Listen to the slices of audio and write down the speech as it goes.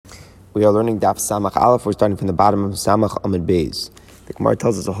We are learning Daf Samach Aleph. We're starting from the bottom of Samach Amud Beis. The Gemara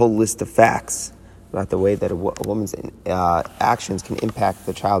tells us a whole list of facts about the way that a woman's actions can impact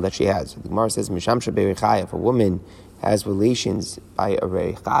the child that she has. So the Gemara says, Mishamsha Be'Rechaya, if a woman has relations by a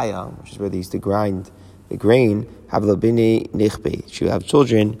Rechaya, which is where they used to grind the grain, Havla B'nei Nichbe, she will have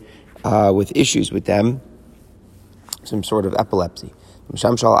children with issues with them, some sort of epilepsy.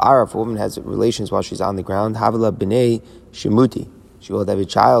 Mishamsha Al-Ara, if a woman has relations while she's on the ground, Havla B'nei Shemuti, she will have a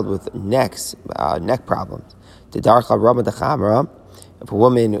child with neck problems. If a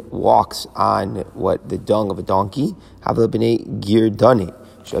woman walks on the dung of a donkey, she'll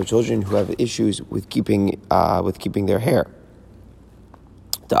have children who have issues with keeping their hair.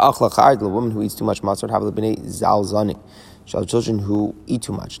 The woman who eats too much mustard, she'll have children who eat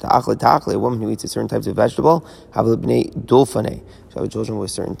too much. A woman who eats a certain types of vegetable, she'll have children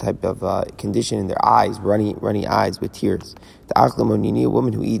with a certain type of condition in their eyes, runny eyes with tears. A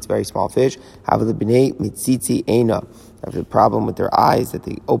woman who eats very small fish, have a problem with their eyes that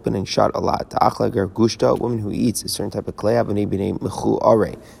they open and shut a lot. A woman who eats a certain type of clay,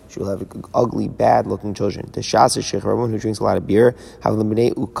 she will have ugly, bad-looking children. A woman who drinks a lot of beer,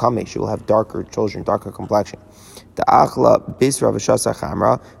 she will have darker children, darker complexion. If a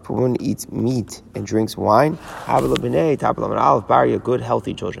woman eats meat and drinks wine, good,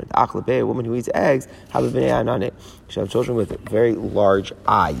 healthy children. A woman who eats eggs, she will have children with very large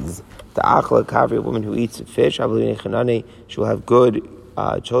eyes. A woman who eats fish, she will have good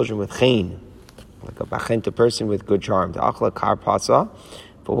children with chen, like a bachenta person with good charm. For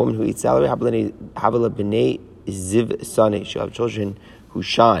a woman who eats celery, she'll have children who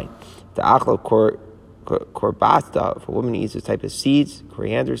shine. Korbasta, if a woman eats this type of seeds,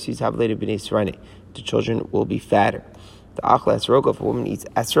 coriander seeds, the children will be fatter. The achla esrog, if a woman eats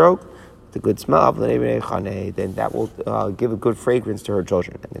esrog, the good smell, then that will give a good fragrance to her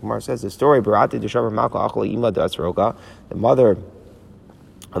children. And the Gemara says the story, the mother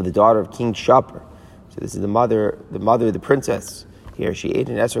of the daughter of King Shapur. So this is the mother of the princess. Here, she ate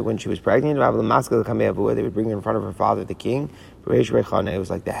an esrog when she was pregnant. They would bring her in front of her father, the king. It was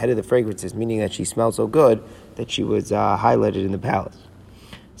like the head of the fragrances, meaning that she smelled so good that she was highlighted in the palace.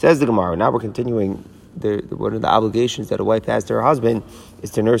 Says the Gemara. Now we're continuing. One of the obligations that a wife has to her husband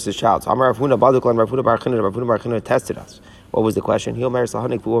is to nurse his child. So Rav Huna Bar China tested us. What was the question?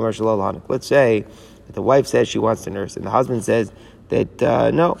 Let's say that the wife says she wants to nurse, and the husband says that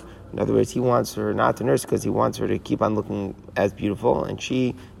no. In other words, he wants her not to nurse because he wants her to keep on looking as beautiful, and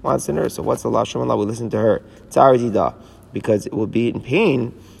she wants to nurse. So what's the lashon Allah? We listen to her. Because it will be in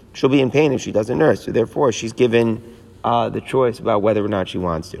pain. She'll be in pain if she doesn't nurse. So therefore, she's given the choice about whether or not she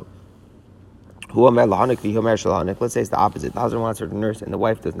wants to. Let's say it's the opposite. The husband wants her to nurse and the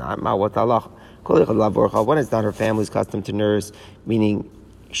wife does not. When it's not her family's custom to nurse, meaning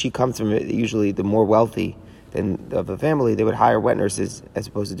she comes from usually the more wealthy of the family, they would hire wet nurses as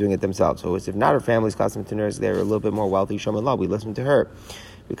opposed to doing it themselves. So if not her family's custom to nurse, they're a little bit more wealthy. We listen to her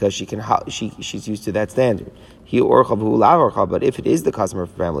because she's used to that standard. But if it is the custom of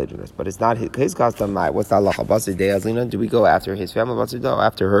family to nurse, but it's not his custom, what's the halacha? Do we go after his family?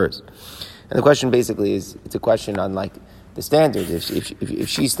 After hers? And the question basically is, it's a question on like the standard. If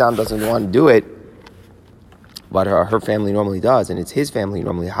she doesn't want to do it, but her family normally does, and it's his family who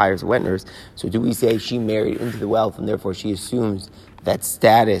normally hires a wet nurse, so do we say she married into the wealth and therefore she assumes that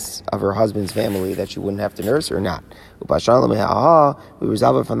status of her husband's family that she wouldn't have to nurse or not? We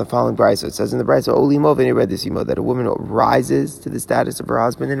resolve it from the following brisa. It says in the brisa, that a woman rises to the status of her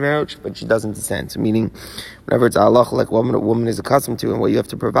husband in marriage, but she doesn't descend. So meaning, whenever it's Allah, like what a woman is accustomed to and what you have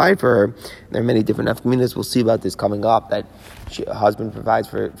to provide for her, there are many different nafkaminas. We'll see about this coming up, that a husband provides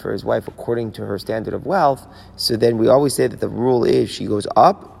for his wife according to her standard of wealth. So then we always say that the rule is she goes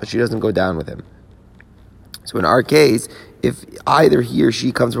up, but she doesn't go down with him. So in our case, if either he or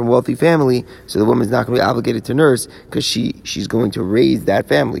she comes from a wealthy family, so the woman's not going to be obligated to nurse because she's going to raise that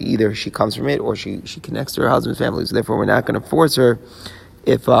family. Either she comes from it or she connects to her husband's family. So therefore, we're not going to force her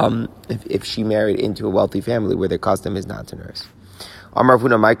if she married into a wealthy family where their custom is not to nurse. Amar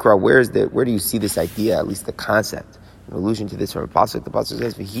Avuna Mikra, where do you see this idea, at least the concept? An allusion to this from a pasuk. The pasuk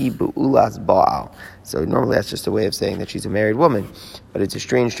says, "V'hi be'ulas ba'al." So normally that's just a way of saying that she's a married woman, but it's a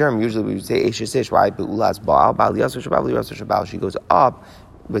strange term. Usually we would say "eshes ish." Why be'ulas ba'al? Ba'al yasur shabal, yasur shabal. She goes up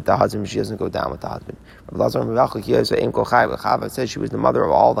with the husband, she doesn't go down with the husband. Chava says she was the mother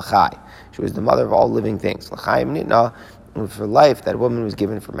of all the chai. She was the mother of all living things. For life, that woman was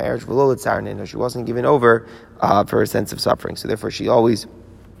given for marriage. She wasn't given over for a sense of suffering. So therefore, she's always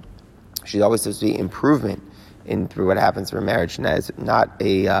supposed to be improvement through what happens for marriage, and that is not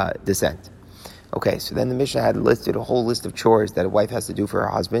a descent. Okay, so then the Mishnah had listed a whole list of chores that a wife has to do for her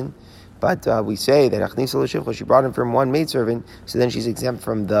husband. But we say that she brought him from one maidservant, so then she's exempt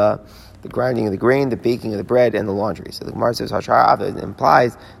from the grinding of the grain, the baking of the bread, and the laundry. So the Gemara says, it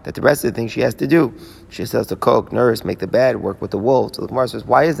implies that the rest of the things she has to do. She still has to cook, nurse, make the bed, work with the wool. So the Gemara says,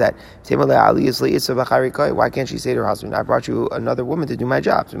 why is that? Why can't she say to her husband, I brought you another woman to do my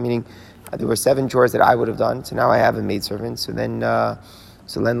job? So meaning, there were 7 chores that I would have done, so now I have a maidservant, so then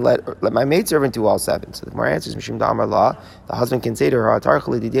let my maidservant do all 7. So the Gemara answers, Mishum Da'amar La, the husband can say to her,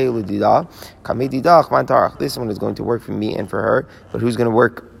 this one is going to work for me and for her, but who's going to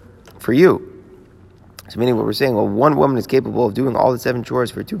work for you? So meaning what we're saying, well, one woman is capable of doing all the 7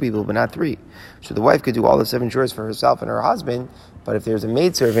 chores for 2 people, but not 3. So the wife could do all the 7 chores for herself and her husband, but if there's a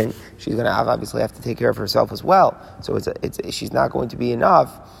maidservant, she's going to obviously have to take care of herself as well. So she's not going to be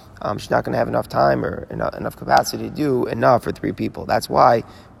enough. She's not going to have enough time or enough capacity to do enough for 3 people. That's why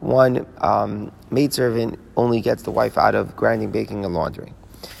one maidservant only gets the wife out of grinding, baking, and laundering.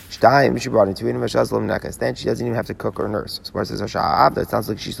 She brought in 2 then she doesn't even have to cook or nurse. So it says, it sounds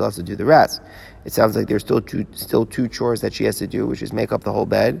like she still has to do the rest. It sounds like there's still two chores that she has to do, which is make up the whole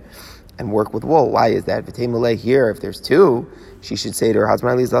bed and work with wool. Why is that? Here, if there's 2, she should say to her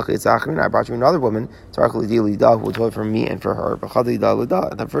husband, I brought you another woman, who will do it for me and for her.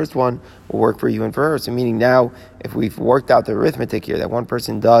 The first one will work for you and for her. So meaning now, if we've worked out the arithmetic here, that one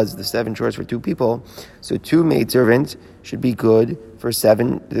person does the 7 chores for 2 people, so 2 maidservants should be good for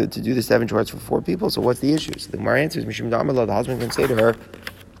 7, to do the 7 chores for 4 people. So what's the issue? So the Gemara answers, the husband can say to her,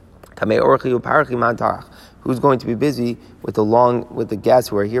 who's going to be busy with the guests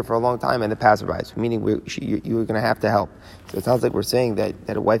who are here for a long time and the passerbys, meaning you're going to have to help. So it sounds like we're saying that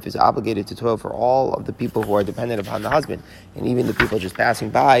a wife is obligated to toil for all of the people who are dependent upon the husband, and even the people just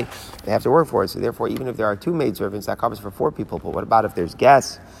passing by, they have to work for it. So therefore, even if there are 2 maidservants, that covers for 4 people. But what about if there's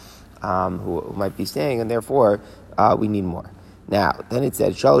guests who might be staying, and therefore we need more? Now, then it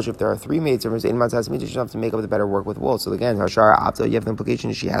said, Shalosh, if there are 3 maidservants, she doesn't have to make up the better work with wool. So again, Hashara Abda, you have the implication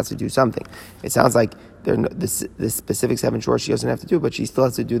that she has to do something. It sounds like the specific 7 chores she doesn't have to do, but she still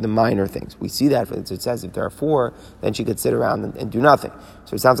has to do the minor things. We see that. So it says if there are 4, then she could sit around and do nothing.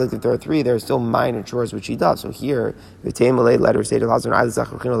 So it sounds like if there are 3, there are still minor chores which she does. So here, the Tamalay let her say to the husband,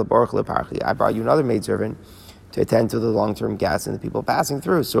 I brought you another maidservant to attend to the long-term guests and the people passing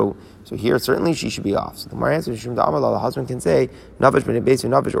through. So here, certainly she should be off. So the Gemara answers, the husband can say, there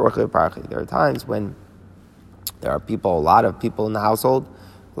are times when there are a lot of people in the household,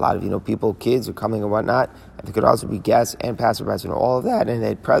 a lot of people, kids are coming and whatnot, and there could also be guests and passerbys and all of that, and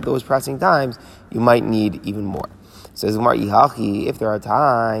at those pressing times, you might need even more. Says Gemara, if there are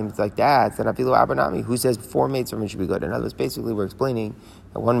times like that, then Afilu Abernami, who says 4 maidservants should be good? In other words, basically we're explaining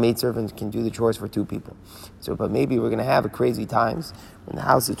that 1 maidservant can do the chores for 2 people. So, but maybe we're going to have crazy times when the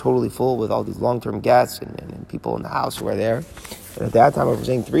house is totally full with all these long-term guests and people in the house who are there. But at that time, if we're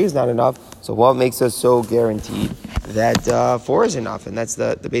saying 3 is not enough, so what makes us so guaranteed that 4 is enough? And that's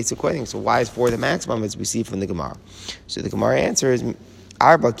the basic question. So why is 4 the maximum, as we see from the Gemara? So the Gemara answer is,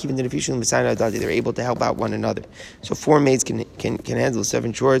 they're able to help out one another. So 4 maids can handle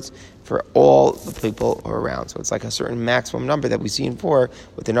 7 chores for all the people who are around. So it's like a certain maximum number that we see in 4.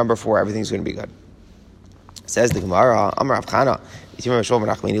 With the number 4, everything's going to be good. Says the Gemara, Amar Avchana,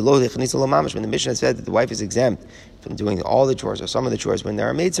 when the Mishnah said that the wife is exempt from doing all the chores or some of the chores when there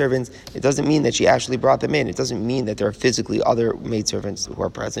are maidservants, it doesn't mean that she actually brought them in. It doesn't mean that there are physically other maidservants who are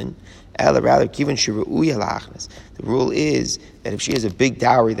present. Rather, the rule is that if she has a big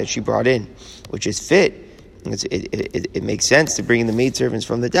dowry that she brought in, which is fit, it makes sense to bring in the maidservants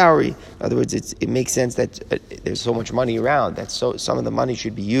from the dowry. In other words, it makes sense that there's so much money around that some of the money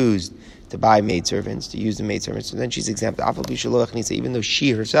should be used to buy maidservants, to use the maidservants. So then she's exempt. Even though she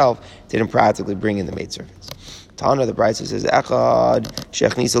herself didn't practically bring in the maidservants. Tana, the Brisa says, Echad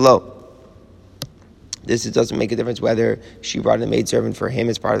shechnisa lo. This doesn't make a difference whether she brought in a maidservant for him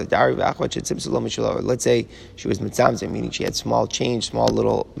as part of the dowry. Or let's say she was mitzamzeh, meaning she had small change, small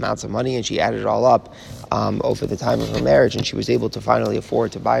little amounts of money, and she added it all up over the time of her marriage, and she was able to finally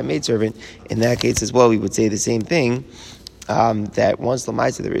afford to buy a maidservant. In that case as well, we would say the same thing. That once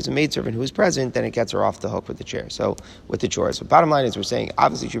Lamaisa there is a maidservant who is present, then it gets her off the hook with the chair. So with the chores. So bottom line is we're saying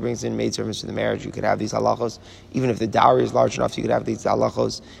obviously she brings in maidservants to the marriage. You could have these halachos. Even if the dowry is large enough, you could have these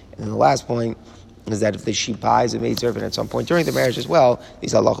halachos. And then the last point is that if she buys a maidservant at some point during the marriage as well,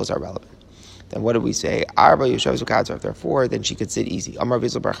 these halachos are relevant. Then what do we say? If there are 4, then she could sit easy. Even though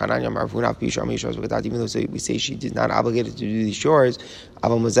we say she did not obligated to do these chores,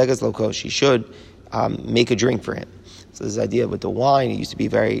 she should make a drink for him. So this idea with the wine, it used to be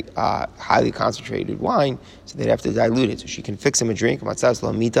very highly concentrated wine, so they'd have to dilute it. So she can fix him a drink,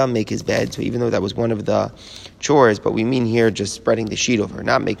 make his bed. So even though that was one of the chores, but we mean here just spreading the sheet over,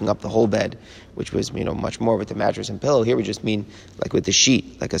 not making up the whole bed, which was much more with the mattress and pillow. Here we just mean like with the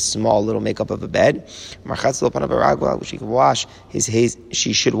sheet, like a small little makeup of a bed. She can wash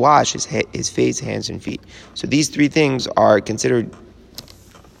she should wash his face, hands, and feet. So these three things are considered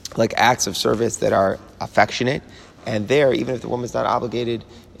like acts of service that are affectionate, and there, even if the woman's not obligated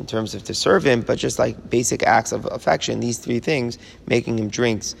in terms of to serve him, but just like basic acts of affection, these three things, making him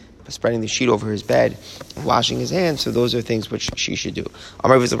drinks, spreading the sheet over his bed, and washing his hands, so those are things which she should do. So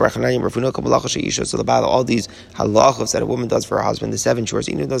all these halachos that a woman does for her husband, the 7 chores,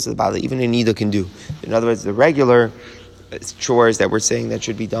 even those the even a nida can do. In other words, the regular chores that we're saying that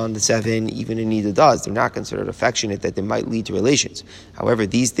should be done, the 7, even a nida does. They're not considered affectionate, that they might lead to relations. However,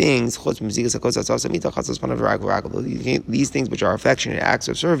 these things, these things which are affectionate acts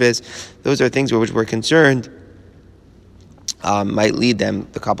of service, those are things which we're concerned might lead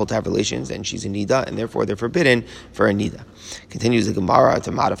the couple to have relations, and she's a nida, and therefore they're forbidden for a nida. Continues the Gemara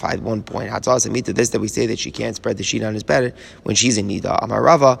to modify one point. This that we say that she can't spread the sheet on his bed when she's in nida. Amar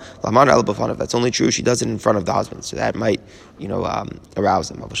Rava, if that's only true, she does it in front of the husband, so that might arouse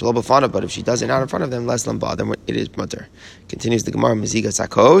him. But if she does it not in front of them, less lamba, then it is mutter. Continues the Gemara, Meziga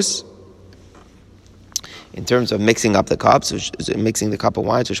Sakos. In terms of mixing up the cups, mixing the cup of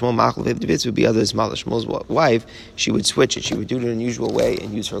wine, so Shmuel Machlevit would be other smaller. Shmuel's wife, she would switch it. She would do it in an unusual way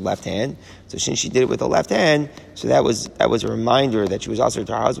and use her left hand. So since she did it with the left hand, so that was a reminder that she was also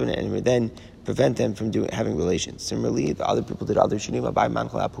to her husband, and would then prevent them from having relations. Similarly, the other people did other shinim.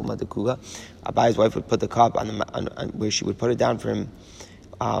 Abayi's wife would put the cup on where she would put it down for him.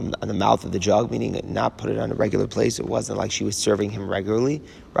 On the mouth of the jug, meaning not put it on a regular place. It wasn't like she was serving him regularly.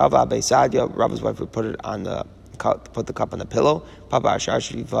 Rava Rava's wife would put the cup on the pillow. Papa's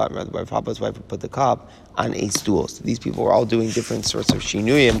wife would put the cup on a stool. So these people were all doing different sorts of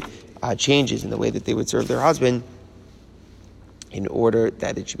shinuyim, changes in the way that they would serve their husband, in order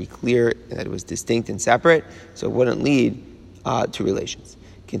that it should be clear and that it was distinct and separate, so it wouldn't lead to relations.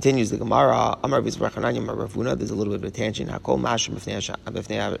 Continues the Gemara, there's a little bit of a tangent.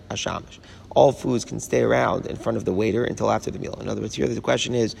 All foods can stay around in front of the waiter until after the meal. In other words, here the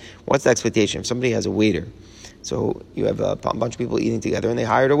question is, what's the expectation? If somebody has a waiter, so you have a bunch of people eating together and they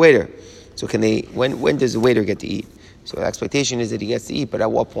hired a waiter. So when does the waiter get to eat? So the expectation is that he gets to eat, but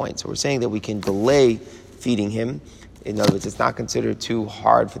at what point? So we're saying that we can delay feeding him. In other words, it's not considered too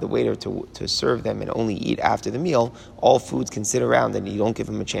hard for the waiter to serve them and only eat after the meal. All foods can sit around and you don't give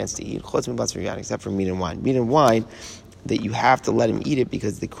him a chance to eat, except for meat and wine. Meat and wine, that you have to let him eat it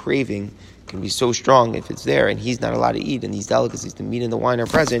because the craving can be so strong if it's there and he's not allowed to eat, and these delicacies, the meat and the wine are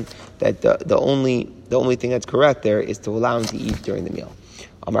present, that the only thing that's correct there is to allow him to eat during the meal.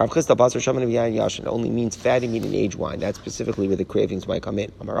 It only means fatty meat and aged wine. That's specifically where the cravings might come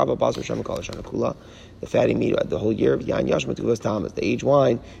in. The fatty meat the whole year of yain yashma tulas tamas. The aged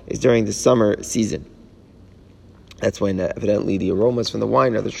wine is during the summer season. That's when evidently the aromas from the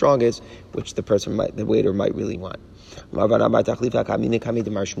wine are the strongest, which the waiter might really want. I was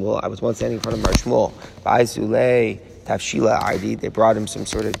once standing in front of Mar Shmuel. Tafshila, they brought him some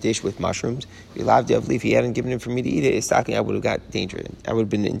sort of dish with mushrooms. If he hadn't given it for me to eat it, I would have got danger. I would have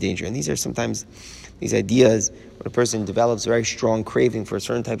been in danger. And these are sometimes these ideas when a person develops a very strong craving for a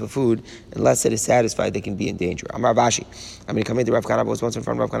certain type of food, unless it is satisfied, they can be in danger. Amar Bashi. Coming to Rav Kana, was once in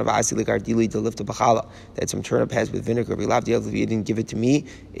front of Rav Kana, to lift a bachala, that some turnip heads with vinegar. If he didn't give it to me,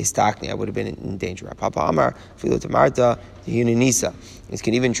 I would have been in danger. Papa Amar, Filo Tamarta, Yunanisa. This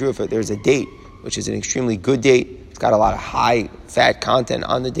can even true if there's a date, which is an extremely good date. It's got a lot of high fat content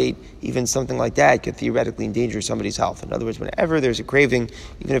on the date. Even something like that could theoretically endanger somebody's health. In other words, whenever there's a craving,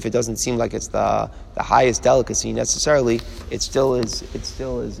 even if it doesn't seem like it's the highest delicacy necessarily, it still is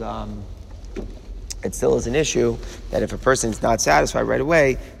an issue that if a person's not satisfied right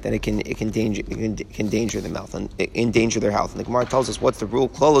away, then it can endanger their health and endanger their health. And the Gemara tells us what's the rule?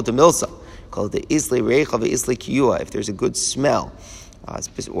 Klolo de milsa, called the isle reicha ve'isle kiyua. If there's a good smell,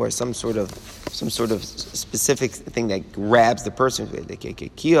 or some sort of specific thing that grabs the person,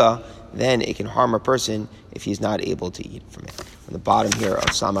 then it can harm a person if he's not able to eat from it. On the bottom here of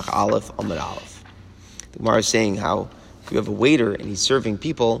Samach Aleph, Amud Aleph, the Gemara is saying how if you have a waiter and he's serving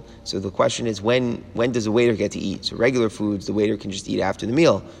people, so the question is when does a waiter get to eat? So regular foods, the waiter can just eat after the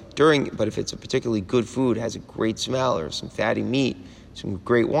meal. But if it's a particularly good food, has a great smell or some fatty meat, some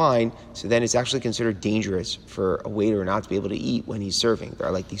great wine, so then it's actually considered dangerous for a waiter not to be able to eat when he's serving. There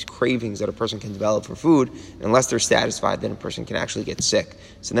are like these cravings that a person can develop for food, and unless they're satisfied, then a person can actually get sick.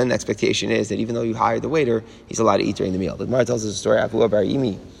 So then the expectation is that even though you hired the waiter, he's allowed to eat during the meal. The Gemara tells us a story, Avu Bar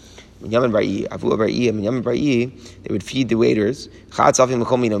Imi, they would feed the waiters.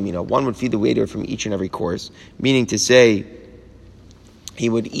 One would feed the waiter from each and every course, meaning to say, he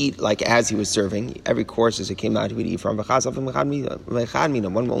would eat like as he was serving. Every course as it came out, he would eat from. One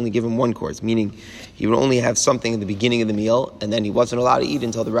would only give him one course, meaning he would only have something in the beginning of the meal, and then he wasn't allowed to eat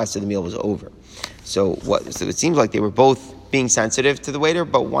until the rest of the meal was over. So it seems like they were both being sensitive to the waiter,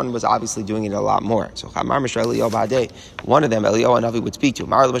 but one was obviously doing it a lot more. So one of them, Eliyahu and Navi, would speak to.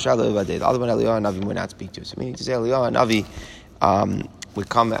 The other one, Eliyahu and Navi, would not speak to. So meaning to say, Eliyahu and Navi would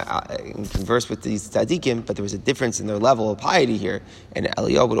come and converse with these tzaddikim, but there was a difference in their level of piety here, and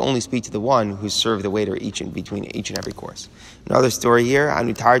Eliyahu would only speak to the one who served the waiter between each and every course. Another story here,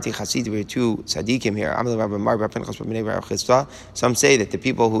 Anutarti Chasid, we have two tzaddikim here. Some say that the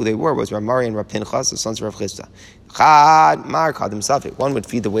people who they were was Ramari and Rav Pinchas, the sons of Rav Chisda. One would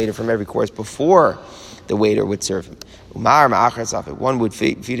feed the waiter from every course before the waiter would serve him. One would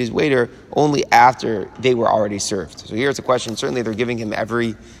feed his waiter only after they were already served. So here's a question. Certainly they're giving him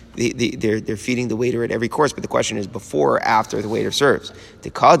they're feeding the waiter at every course, but the question is before or after the waiter serves. To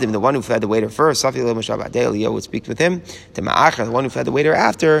Kadim, the one who fed the waiter first, Eliyahu would speak with him. To Ma'achar, the one who fed the waiter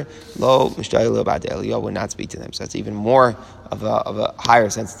after, Eliyahu would not speak to them. So that's even more of a higher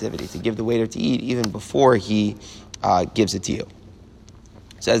sensitivity, to give the waiter to eat even before he gives it to you.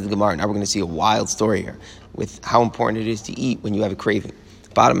 Says the Gemara. Now we're going to see a wild story here with how important it is to eat when you have a craving.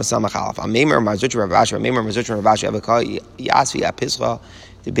 Bottom of Samachalaf.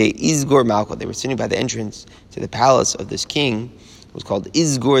 They were sitting by the entrance to the palace of this king. It was called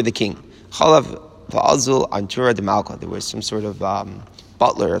Izgur the king. There was some sort of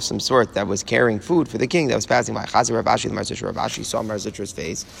butler of some sort that was carrying food for the king that was passing by. Rav Ashi saw Mar Zutra's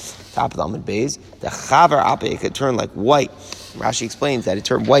face, top of the Amud Beis. The chavar apik, it turned like white. Rashi explains that it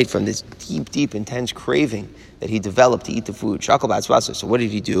turned white from this deep, intense craving that he developed to eat the food. So what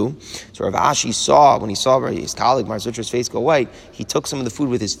did he do? So Rav Ashi saw, when he saw his colleague Mar Zutra's face go white, he took some of the food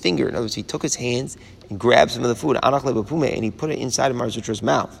with his finger. In other words, he took his hands and grabbed some of the food, and he put it inside of Mar Zutra's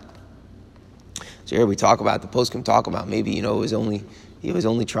mouth. So here we talk about, the poskim talk about, maybe, he was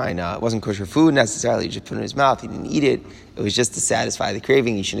only trying, it wasn't kosher food necessarily, he just put it in his mouth, he didn't eat it, it was just to satisfy the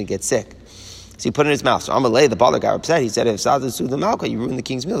craving, he shouldn't get sick. So he put it in his mouth. So Amalei, the butler, got upset. He said, if Sadu the Malka, you ruin the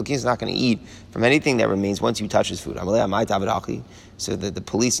king's meal. The king's not going to eat from anything that remains once you touch his food. Amalei, Amai Davidachi. So the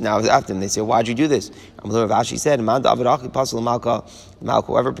police now is after him. They say, why'd you do this? Amalei Rav Ashi said, Aman Davidachi, Pasal Malka.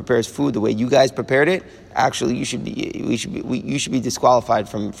 Whoever prepares food the way you guys prepared it, actually you should be disqualified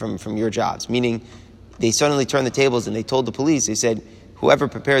from your jobs. Meaning, they suddenly turned the tables and they told the police, they said, whoever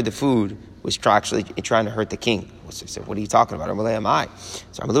prepared the food was actually trying to hurt the king. So they said, what are you talking about? So Rav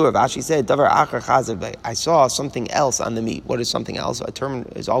Ashi said, I saw something else on the meat. What is something else? A term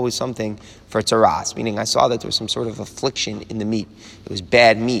is always something for tzaras, meaning I saw that there was some sort of affliction in the meat. It was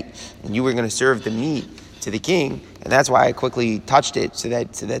bad meat. And you were going to serve the meat to the king, and that's why I quickly touched it so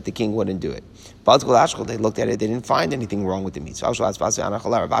that the king wouldn't do it. They looked at it, they didn't find anything wrong with the meat. So Rav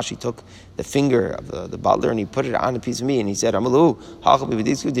Ashi took the finger of the butler and he put it on a piece of meat and he said, Amalu,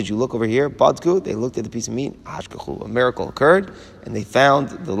 did you look over here? Badku, they looked at the piece of meat, a miracle occurred, and they found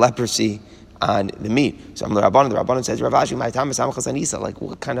the leprosy on the meat. So the Rabbanan says, Rav Ashi, like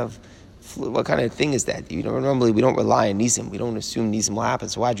what kind of thing is that? Normally we don't rely on nisim. We don't assume nisim will happen.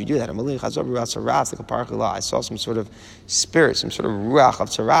 So why'd you do that? I saw some sort of spirit, some sort of ruach of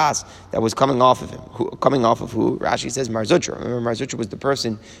tzaras that was coming off of him. Coming off of who? Rashi says Mar Zutra. Remember, Mar Zutra was the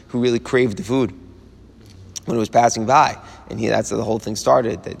person who really craved the food when it was passing by, and that's how the whole thing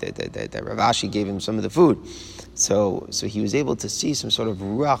started. That Rav Ashi gave him some of the food. So he was able to see some sort of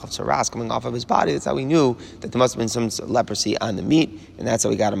ruach of tzaras coming off of his body. That's how he knew that there must have been some leprosy on the meat, and that's how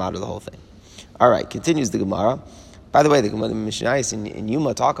he got him out of the whole thing. All right, continues the Gemara. By the way, the Gemara, the Mishnayos in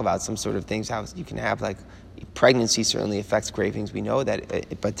Yuma talk about some sort of things, how you can have pregnancy certainly affects cravings. We know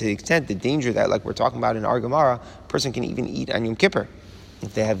that, but to the extent, the danger that we're talking about in our Gemara, a person can even eat on Yom Kippur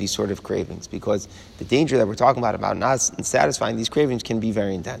if they have these sort of cravings, because the danger that we're talking about not satisfying these cravings can be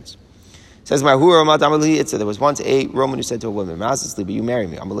very intense. Says there was once a Roman who said to a woman, but you marry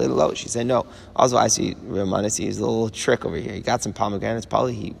me. She said no. Also, I see his little trick over here. He got some pomegranates,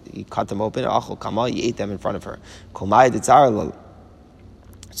 probably he cut them open, he ate them in front of her.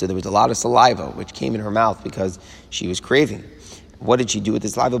 So there was a lot of saliva which came in her mouth because she was craving. What did she do with the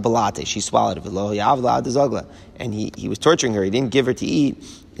saliva? Balate. She swallowed it. And he was torturing her. He didn't give her to eat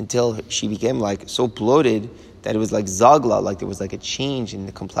until she became like so bloated that it was like zagla, like there was like a change in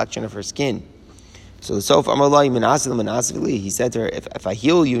the complexion of her skin. So the Sof Amalai he said to her, if I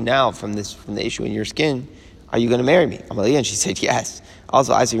heal you now from the issue in your skin, are you going to marry me? And she said yes.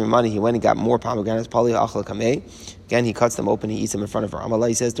 Also, I see your money. He went and got more pomegranates. Again, he cuts them open. He eats them in front of her.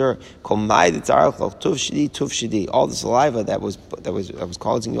 Amalai says to her, all the saliva that was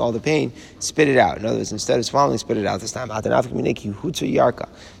causing you all the pain, spit it out. In other words, instead of swallowing, spit it out this time. Some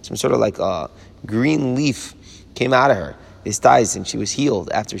sort of like a green leaf came out of her. His thighs, and she was healed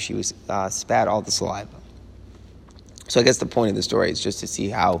after she was spat all the saliva. So I guess the point of the story is just to see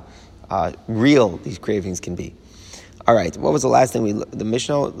how real these cravings can be. All right, what was the last thing the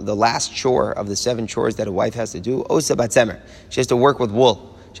Mishnah, the last chore of the 7 chores that a wife has to do? Osa batzemer. She has to work with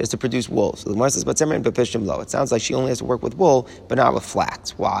wool. She has to produce wool. So the Gemara says batzemer and bepishtim lo. It sounds like she only has to work with wool, but not with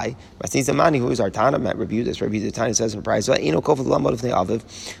flax. Why? Masnizamani, who is our Tana, Matt reviewed this. Rabbi Tana says in Price, a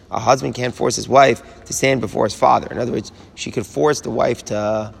husband can't force his wife to stand before his father. In other words, she could force the wife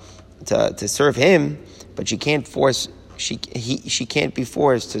to serve him, but she can't force. She can't be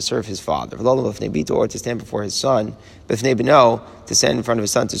forced to serve his father, or to stand before his son, to stand in front of his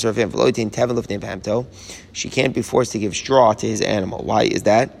son to serve him. She can't be forced to give straw to his animal. Why is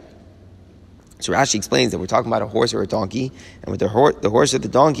that? So Rashi explains that we're talking about a horse or a donkey, and with the horse or the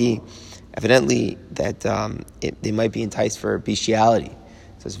donkey, evidently that they might be enticed for bestiality.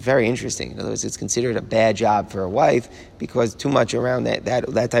 So it's very interesting. In other words, it's considered a bad job for a wife because too much around that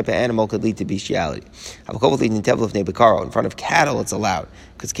type of animal could lead to bestiality. In front of cattle, it's allowed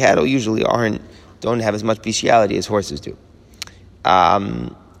because cattle usually don't have as much bestiality as horses do.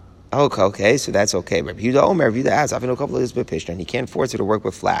 Okay, so that's okay. Rabbi Yehuda asks, and he can't force her to work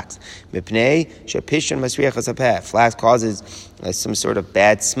with flax. Flax causes some sort of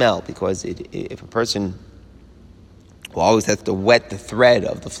bad smell because if a person will always have to wet the thread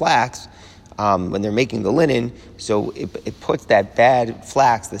of the flax when they're making the linen, so it puts that bad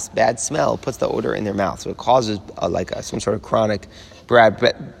flax, this bad smell, puts the odor in their mouth. So it causes some sort of chronic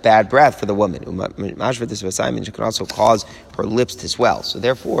bad breath for the woman. It can also cause her lips to swell. So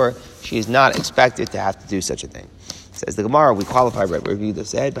therefore, she is not expected to have to do such a thing. Says the Gemara, we qualify by review the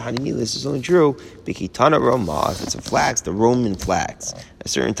said, but this is only true. Bikitana Roma, if it's a flax, the Roman flax.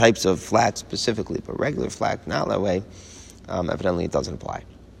 Certain types of flax specifically, but regular flax, not that way. Evidently, it doesn't apply.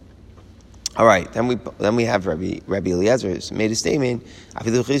 All right, then we have Rabbi Eliezer who's made a statement.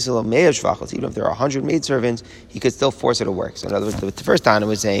 Even if there are 100 maidservants, he could still force her to work. So in other words, the first time I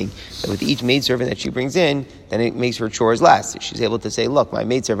was saying that with each maidservant that she brings in, then it makes her chores less. She's able to say, look, my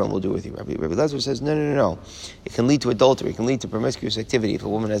maidservant will do with you. Rabbi Eliezer says, no. It can lead to adultery. It can lead to promiscuous activity if a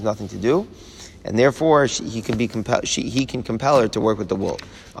woman has nothing to do. And therefore, he can compel her to work with the wool.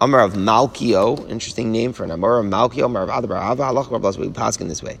 Amar of Malkio, interesting name for an Amar of Malkio, Amar of Adabar, Allah we pass in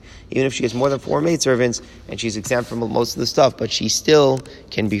this way. Even if she has more than 4 maidservants and she's exempt from most of the stuff, but she still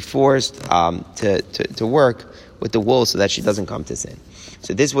can be forced to work with the wool so that she doesn't come to sin.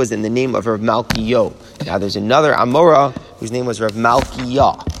 So this was in the name of Rav Malkio. Now there's another Amora whose name was Rav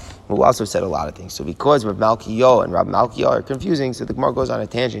Malkiah, who also said a lot of things. So because Rav Malkiah and Rav Malkiah are confusing, so the Gemara goes on a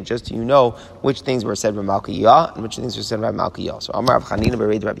tangent just so you know which things were said Rav Malkiah and which things were said Rav Malkiah. So Amar Rav Chanina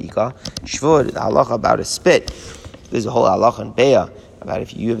Bereid Rav Ika, Shvud, the halacha about a spit. There's a whole halacha in Beah about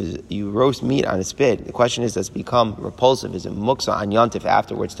if you roast meat on a spit. The question is, does it become repulsive? Is it muksa on yontif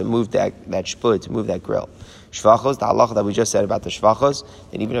afterwards to move that shvud, to move that grill? Shvachos, the halacha that we just said about the shvachos,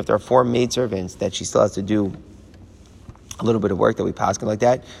 and even if there are 4 maidservants, that she still has to do a little bit of work that we pass like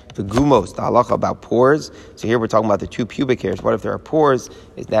that. The gumos, the halacha about pores. So here we're talking about the 2 pubic hairs. What if there are pores?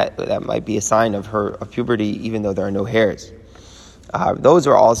 Is that might be a sign of puberty, even though there are no hairs. Those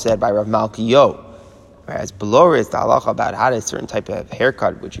are all said by Rav Malkiah. Whereas below is the halacha about how a certain type of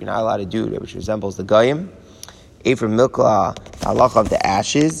haircut, which you're not allowed to do, which resembles the goyim. Ephra milkla, the halacha of the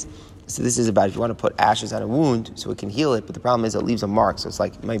ashes. So this is about if you want to put ashes on a wound so it can heal it, but the problem is it leaves a mark, so it's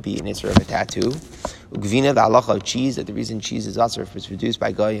like it might be an issue of a tattoo. Ugvina, the halacha of cheese, that the reason cheese is asur if it's reduced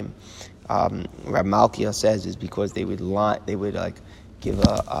by goyim, Rab Malkiah says, is because they would give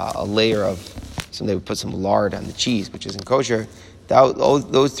a layer of, they would put some lard on the cheese, which isn't kosher.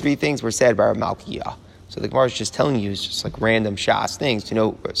 Those 3 things were said by Rab Malkiah. So the Gemara is just telling you, it's just like random shas things to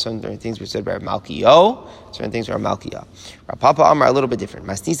know certain things were said by Malkiah, certain things were Malkiah. Rav Papa Amar a little bit different.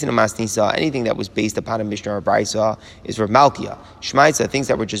 Masnisa and Masnisa, anything that was based upon a Mishnah or Brisa is Rav Malkiah. Shmaitza, things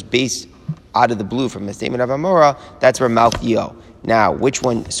that were just based out of the blue from the statement of Amora, that's Rav Malkiah. Now, which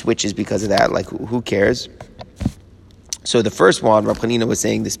one switches because of that? Like, who cares? So the first one, Rav Chanina was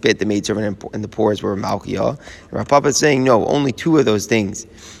saying the spit, the maidservant, and the pores were Malkiah. And Rav Papa is saying no, only two of those things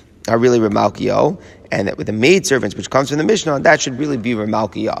are really Ramalkiah, and that with the maidservants, which comes from the Mishnah, that should really be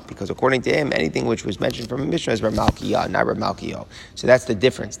Ramalkiah, because according to him, anything which was mentioned from a Mishnah is Ramalkiah, not Ramalkiah. So that's the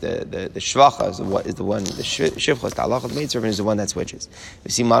difference. The shvacha is the one, the shivchas, the halacha, the maidservant is the one that switches. You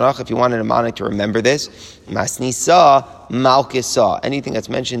see, Marach, if you wanted a mnemonic to remember this, Masnisa, Malkisa, anything that's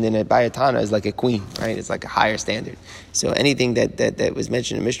mentioned in a Bayatana is like a queen, right? It's like a higher standard. So anything that was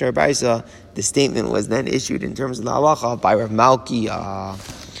mentioned in Mishnah or Baisa, the statement was then issued in terms of the halacha by Rav Malkiah.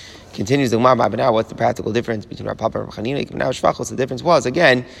 Continues the Gemara, but now what's the practical difference between Rav Papa and Rav Chanina? Now Shvachos, the difference was,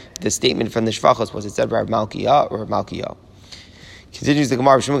 again, the statement from the Shvachos was it said Rav Malkiah or Rav Malkiah. Continues the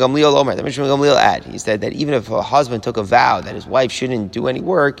Gemara, Shmuel Gamliel Omer, the Shmuel Gamliel add, he said that even if a husband took a vow that his wife shouldn't do any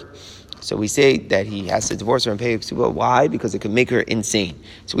work, so we say that he has to divorce her and pay ksuba. Why? Because it could make her insane.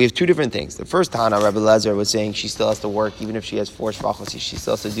 So we have two different things. The first Tana, Rabbi Lezer, was saying she still has to work, even if she has 4 shvachos, she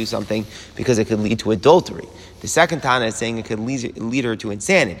still has to do something because it could lead to adultery. The second Tana is saying it could lead her to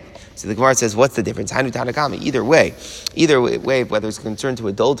insanity. So the Gemara says, what's the difference? Hanu Tanakama. Either way, whether it's concerned to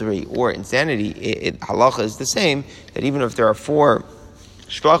adultery or insanity, halacha is the same, that even if there are 4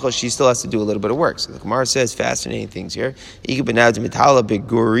 shvachos, she still has to do a little bit of work. So the Gemara says fascinating things here. She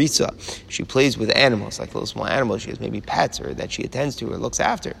plays with animals, like little small animals. She has maybe pets or that she attends to or looks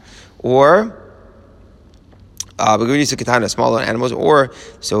after. Or smaller animals, or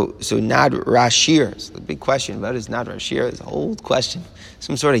so nad rashir. So the big question, what is nad rashir? It's an old question.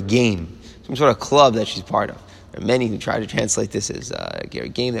 Some sort of game, some sort of club that she's part of. There are many who try to translate this as a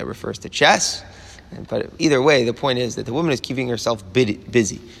game that refers to chess. But either way, the point is that the woman is keeping herself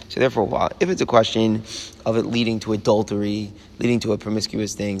busy. So therefore, if it's a question of it leading to adultery, leading to a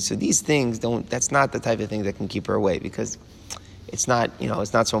promiscuous thing, so these things that's not the type of thing that can keep her away, because it's not,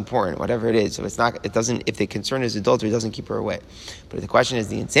 it's not so important, whatever it is. So if the concern is adultery, it doesn't keep her away. But if the question is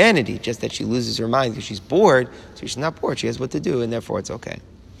the insanity, just that she loses her mind because she's bored, so she's not bored, she has what to do, and therefore it's okay.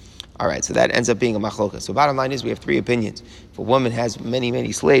 All right, so that ends up being a machloka. So bottom line is we have 3 opinions. If a woman has many,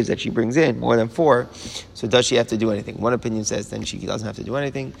 many slaves that she brings in, more than 4, so does she have to do anything? One opinion says then she doesn't have to do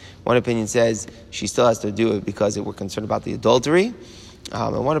anything. One opinion says she still has to do it because we're concerned about the adultery.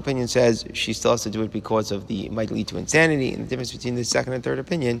 And one opinion says she still has to do it because it might lead to insanity, and the difference between the second and third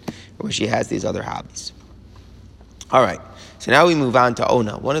opinion, where she has these other hobbies. All right, so now we move on to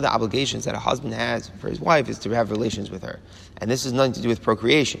Ona. One of the obligations that a husband has for his wife is to have relations with her. And this has nothing to do with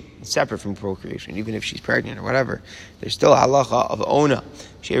procreation. It's separate from procreation. Even if she's pregnant or whatever, there's still a halacha of Ona.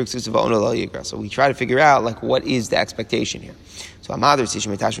 So we try to figure out, what is the expectation here. So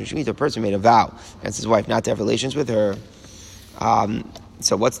a person made a vow against his wife not to have relations with her.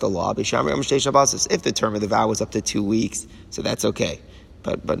 So what's the law? If the term of the vow was up to 2 weeks, so that's okay.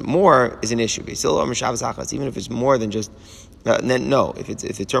 But more is an issue. Even if it's more than just,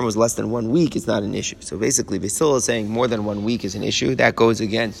 if the term was less than 1 week, it's not an issue. So basically, Basil is saying more than 1 week is an issue. That goes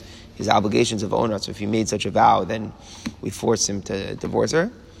against his obligations of owner. So if he made such a vow, then we force him to divorce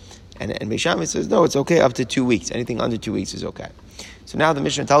her. And Beishami says, no, it's okay up to 2 weeks. Anything under 2 weeks is okay. So now the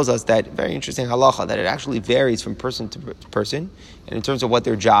Mishnah tells us that, very interesting halacha, that it actually varies from person to person, and in terms of what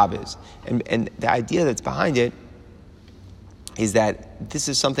their job is. And the idea that's behind it is that this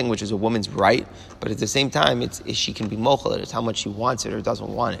is something which is a woman's right, but at the same time, she can be mochel. It's how much she wants it or doesn't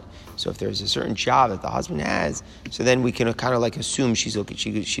want it. So if there's a certain job that the husband has, so then we can kind of assume she's okay.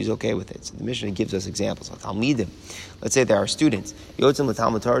 She's okay with it. So the Mishnah gives us examples. Talmidim. Let's say there are students. Even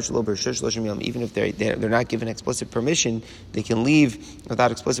if they're not given explicit permission, they can leave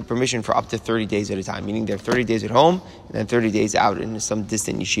without explicit permission for up to 30 days at a time. Meaning they're 30 days at home and then 30 days out in some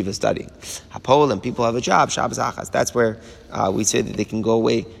distant yeshiva studying. Hapol, and people have a job. Shabbos achas. That's where we say that they can go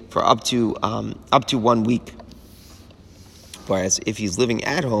away for up to 1 week. Whereas if he's living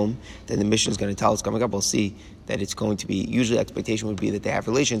at home, then the Mishnah is going to tell us coming up. We'll see that it's going to be, usually expectation would be that they have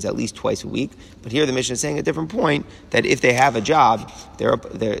relations at least twice a week. But here the Mishnah is saying a different point, that if they have a job, they're a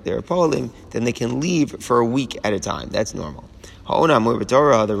polim, then they can leave for a week at a time. That's normal.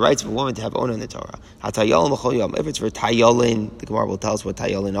 The rights of a woman to have ona in the Torah. If it's for tayolin, the Gemara will tell us what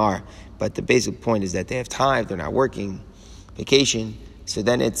tayolin are. But the basic point is that they have time, they're not working, vacation. So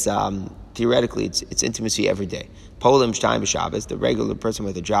then it's theoretically it's intimacy every day. Polim shtayim b'Shabbos, the regular person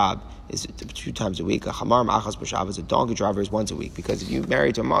with a job is 2 times a week. A chamar ma'achas b'Shabbos, a donkey driver is once a week. Because if you're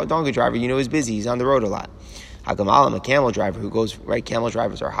married to a donkey driver, he's busy, he's on the road a lot. Hagamalim, a camel driver who goes, right, camel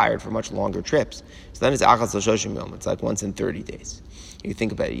drivers are hired for much longer trips. So then it's achas l'shoshim yom, it's like once in 30 days. You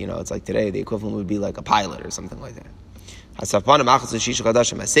think about it, it's like today, the equivalent would be like a pilot or something like that. A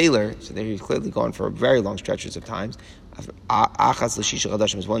sailor, so there he's clearly gone for very long stretches of times. Achas l'shisha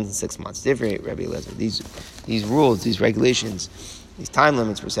chadashim is 1 in 6 months. Different, Rabbi Eliezer. These rules, these regulations, these time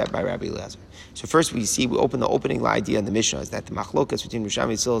limits were set by Rabbi Eliezer. So first we open the opening idea in the Mishnah is that the machlokas between Beis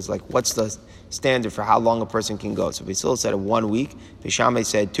Shammai and Beis Hillel is like, what's the standard for how long a person can go? So Beis Hillel said 1 week, Beis Shammai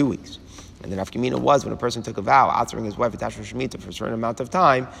said 2 weeks. And the nafkamina was when a person took a vow, answering his wife attached for Shemitah for a certain amount of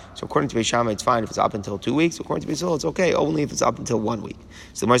time. So according to Beis Shammai, it's fine if it's up until 2 weeks. According to Beis Hillel, it's okay only if it's up until 1 week.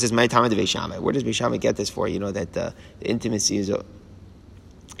 So the Gemara says, "My time of Beis Shammai." Where does Beis Shammai get this for? That the intimacy is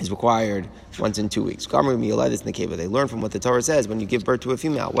required once in 2 weeks. They learn from what the Torah says when you give birth to a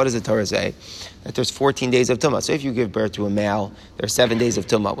female. What does the Torah say? That there's 14 days of tumah. So if you give birth to a male, there's 7 days of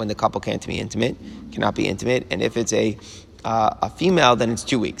tumah when the couple cannot be intimate. And if it's a female, then it's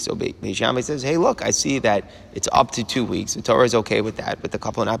 2 weeks. So Beis Shammai says, hey, look, I see that it's up to 2 weeks. The Torah is okay with that, with the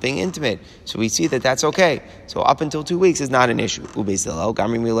couple not being intimate. So we see that that's okay. So up until 2 weeks is not an issue. We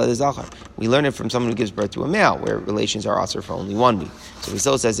learn it from someone who gives birth to a male, where relations are also for only 1 week. So Beis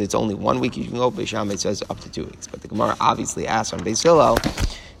Hillel says it's only 1 week you can go. Beis Shammai says up to 2 weeks. But the Gemara obviously asks on Beis Hillel,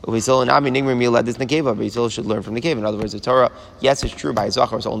 Beis Hillel should learn from Nekeva. In other words, the Torah, yes, it's true by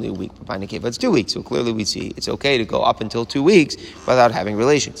Zachar it's only a week, but by Nekeva it's 2 weeks. So clearly we see it's okay to go up until 2 weeks without having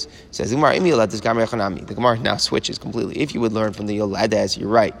relations. Says the Gemara, the Gemara now switches completely. If you would learn from the Yoledes, you're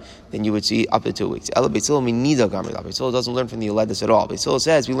right, then you would see up to 2 weeks. Beis Hillel doesn't learn from the Yoledes at all. Beis Hillel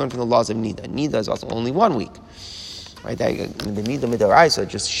says we learn from the laws of Nida. Nida is also only 1 week. Right, the Nida Midaraisa,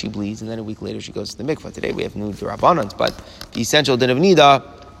 just she bleeds and then a week later she goes to the mikvah. Today we have new Rabbanans, but the essential din of Nida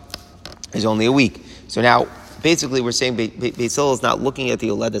is only a week. So now, basically, we're saying Beis Hillel is not looking at the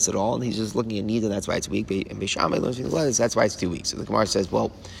Yoledes at all, and he's just looking at Nida, that's why it's a week. And Beis Shammai learns from the Yoledes, that's why it's 2 weeks. So the Gemara says, well,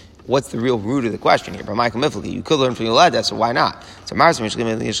 what's the real root of the question here? You could learn from Yoledes, so why not? So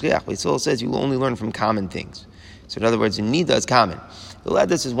Beis Hillel says you only learn from common things. So in other words, Nida is common.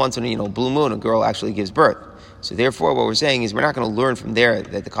 Yoledes is once in a blue moon, a girl actually gives birth. So therefore, what we're saying is we're not going to learn from there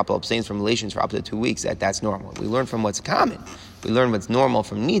that the couple abstains from relations for up to 2 weeks, that's normal. We learn from what's common. We learn what's normal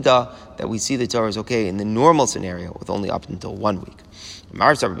from Nida, that we see the Torah is okay in the normal scenario with only up until 1 week.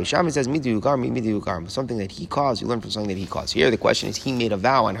 Beis Shammai says, something that he caused, you learn from something that he caused. Here the question is, he made a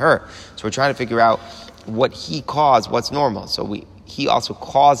vow on her. So we're trying to figure out what he caused, what's normal. So he also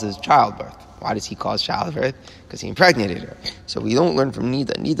causes childbirth. Why does he cause childbirth? Because he impregnated her. So we don't learn from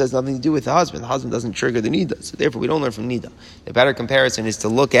Nida. Nida has nothing to do with the husband. The husband doesn't trigger the Nida. So therefore we don't learn from Nida. The better comparison is to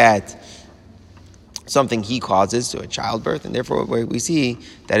look at something he causes, to a childbirth, and therefore we see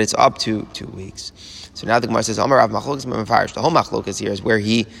that it's up to 2 weeks. So now the Gemara says, the whole machlokas here is where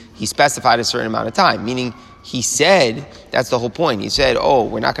he specified a certain amount of time, meaning he said, that's the whole point. He said,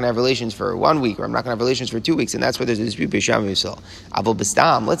 we're not going to have relations for 1 week, or I'm not going to have relations for 2 weeks, and that's where there's a dispute Beis Shammai and Beis Hillel. Abul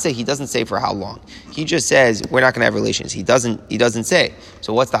Bistam, let's say he doesn't say for how long. He just says, we're not going to have relations. He doesn't say.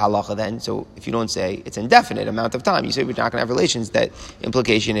 So what's the halacha then? So if you don't say, it's indefinite amount of time. You say we're not going to have relations, that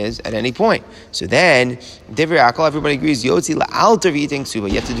implication is at any point. So then, Divrei Akol, everybody agrees, Yotzi la'alter v'yiting ksuba.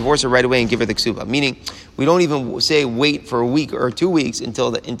 You have to divorce her right away and give her the ksuba. Meaning, we don't even say wait for a week or 2 weeks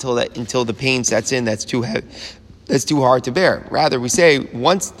until the pain sets in. That's too heavy. That's too hard to bear. Rather, we say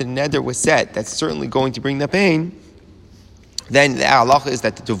once the neder was set, that's certainly going to bring the pain. Then the halacha is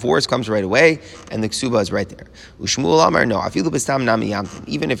that the divorce comes right away and the ksuba is right there. Ushmuel Amar, no, afilu b'stam nami yamtim.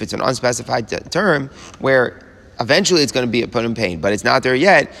 Even if it's an unspecified term where eventually it's going to be put in pain, but it's not there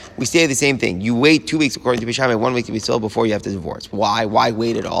yet, we say the same thing. You wait 2 weeks according to Beis Shammai, 1 week to be sold before you have to divorce. Why? Why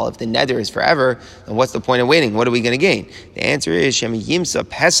wait at all? If the neder is forever, then what's the point of waiting? What are we going to gain? The answer is, Shem Yimsa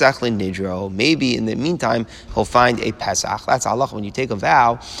Pesach L'Nidro. Maybe in the meantime, he'll find a Pesach. That's Allah. When you take a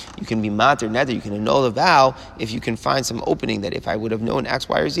vow, you can be mater neder, you can annul the vow if you can find some opening that if I would have known X,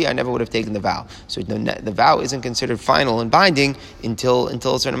 Y, or Z, I never would have taken the vow. So the vow isn't considered final and binding until a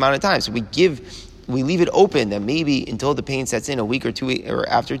certain amount of time. So we leave it open that maybe until the pain sets in a week or 2 weeks, or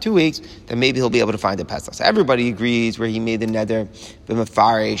after 2 weeks, that maybe he'll be able to find a Pesach. So everybody agrees where he made the neder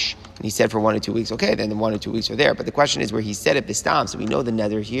b'mefarish, and he said for 1 or 2 weeks. Okay, then the 1 or 2 weeks are there. But the question is where he said it bistam, so we know the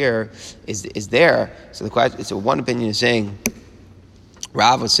neder here is there. So the question, so one opinion is saying,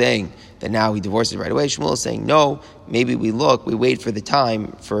 Rav was saying that now he divorces right away. Shmuel is saying no. Maybe we wait for the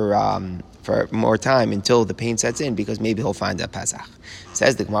time for more time until the pain sets in, because maybe he'll find that Pesach.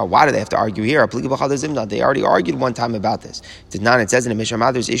 Says the Gemara, why do they have to argue here? They already argued one time about this. It says in the Mishnah,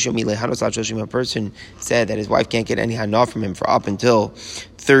 a person said that his wife can't get any hana from him for up until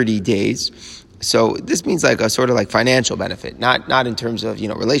 30 days. So this means like a sort of like financial benefit, not in terms of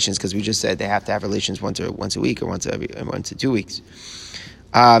relations, because we just said they have to have relations once a week or once a 2 weeks.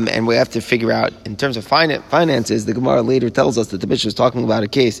 And we have to figure out, in terms of finances, the Gemara later tells us that the Mishnah is talking about a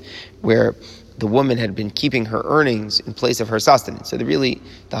case where the woman had been keeping her earnings in place of her sustenance. So the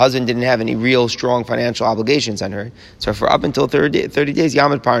husband didn't have any real strong financial obligations on her. So for up until 30 days,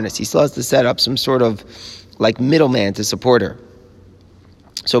 Yamad Parnas, he still has to set up some sort of like middleman to support her.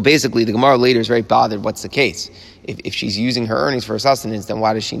 So basically, the Gemara later is very bothered. What's the case? If she's using her earnings for her sustenance, then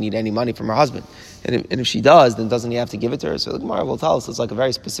why does she need any money from her husband? And if she does, then doesn't he have to give it to her? So the Gemara will tell us it's like a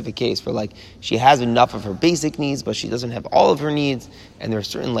very specific case for like she has enough of her basic needs, but she doesn't have all of her needs, and there are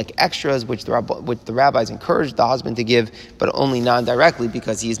certain like extras which the rabbis encourage the husband to give, but only non-directly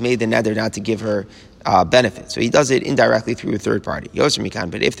because he's made the neder not to give her benefit. So he does it indirectly through a third party. Yosef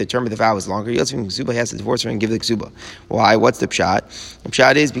Mikan, but if the term of the vow is longer, Yosef Ksuba has to divorce her and give the Ksuba. Why? What's the pshat? The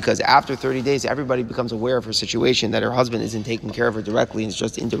pshat is because after 30 days, everybody becomes aware of her situation, that her husband isn't taking care of her directly, and it's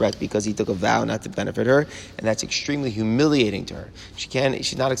just indirect because he took a vow not to benefit her, and that's extremely humiliating to her.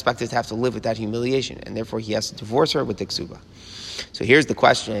 She's not expected to have to live with that humiliation, and therefore he has to divorce her with the Ksuba. So here's the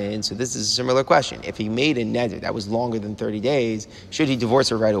question. So this is a similar question. If he made a neder that was longer than 30 days, should he divorce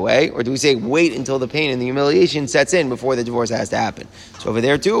her right away? Or do we say wait until the pain and the humiliation sets in before the divorce has to happen? So over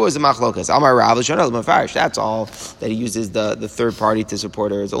there too, it was a machlokas. Amar Rav L'shonah l'mafarish. That's all that he uses the third party to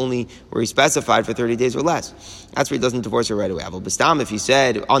support her. It's only where he specified for 30 days or less. That's where he doesn't divorce her right away. Aval Bistam, if he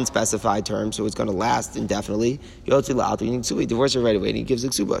said unspecified term, so it's going to last indefinitely, he divorce her right away and he gives the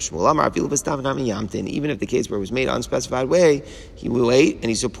ksuba. Shmuel Amar Afilu Bistam Nami Yamtin. Even if the case where it was made unspecified way, he will wait and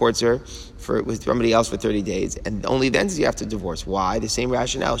he supports her with somebody else for 30 days, and only then does he have to divorce. Why? The same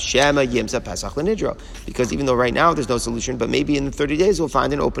rationale. Shema Yimsa Pesach L'Nidro. Because even though right now there's no solution, but maybe in the 30 days we'll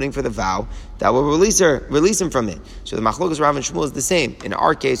find an opening for the vow that will release him from it. So the Machlokas Rav and Shmuel is the same. In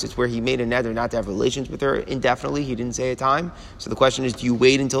our case, it's where he made a neder not to have relations with her indefinitely. He didn't say a time. So the question is, do you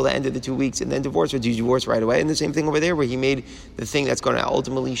wait until the end of the 2 weeks and then divorce, or do you divorce right away? And the same thing over there, where he made the thing that's going to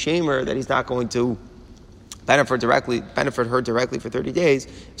ultimately shame her, that he's not going to benefit her directly for 30 days.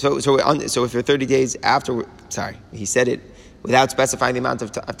 So if you're 30 days after, he said it without specifying the amount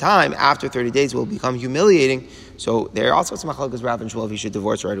of time, after 30 days will become humiliating. So there are also some machlokas Rav and Shmuel if he should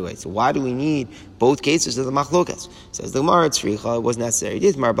divorce right away. So why do we need both cases of the machlokas? Says the Gemara, tzricha, it was necessary. It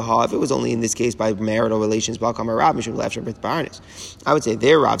is marbaha, if it was only in this case by marital relations, I would say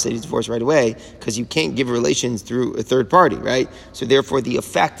there Rav said he divorced right away, because you can't give relations through a third party, right? So therefore the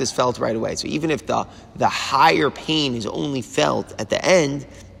effect is felt right away. So even if the higher pain is only felt at the end,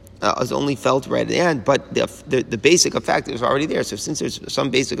 is only felt right at the end, but the basic effect is already there. So since there's some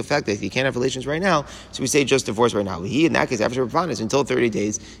basic effect that you can't have relations right now, so we say just divorce right now. He, in that case, after Rav, until 30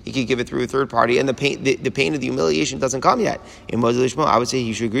 days, he could give it through a third party, and the pain of the humiliation doesn't come yet. In Moshe Shmuel, I would say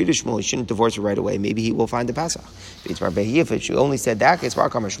he should agree to Shmuel. He shouldn't divorce her right away. Maybe he will find the Pasach. If it only said that case,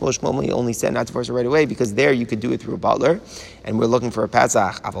 Shmuel only said not to divorce her right away, because there you could do it through a butler, and we're looking for a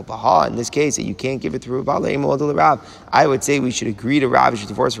Pasach. In this case, that you can't give it through a butler. I would say we should agree to Rav, should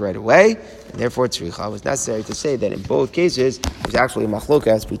divorce her right away, and therefore tzricha was necessary to say that in both cases there's actually a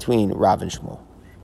machlokas between Rav and Shmuel.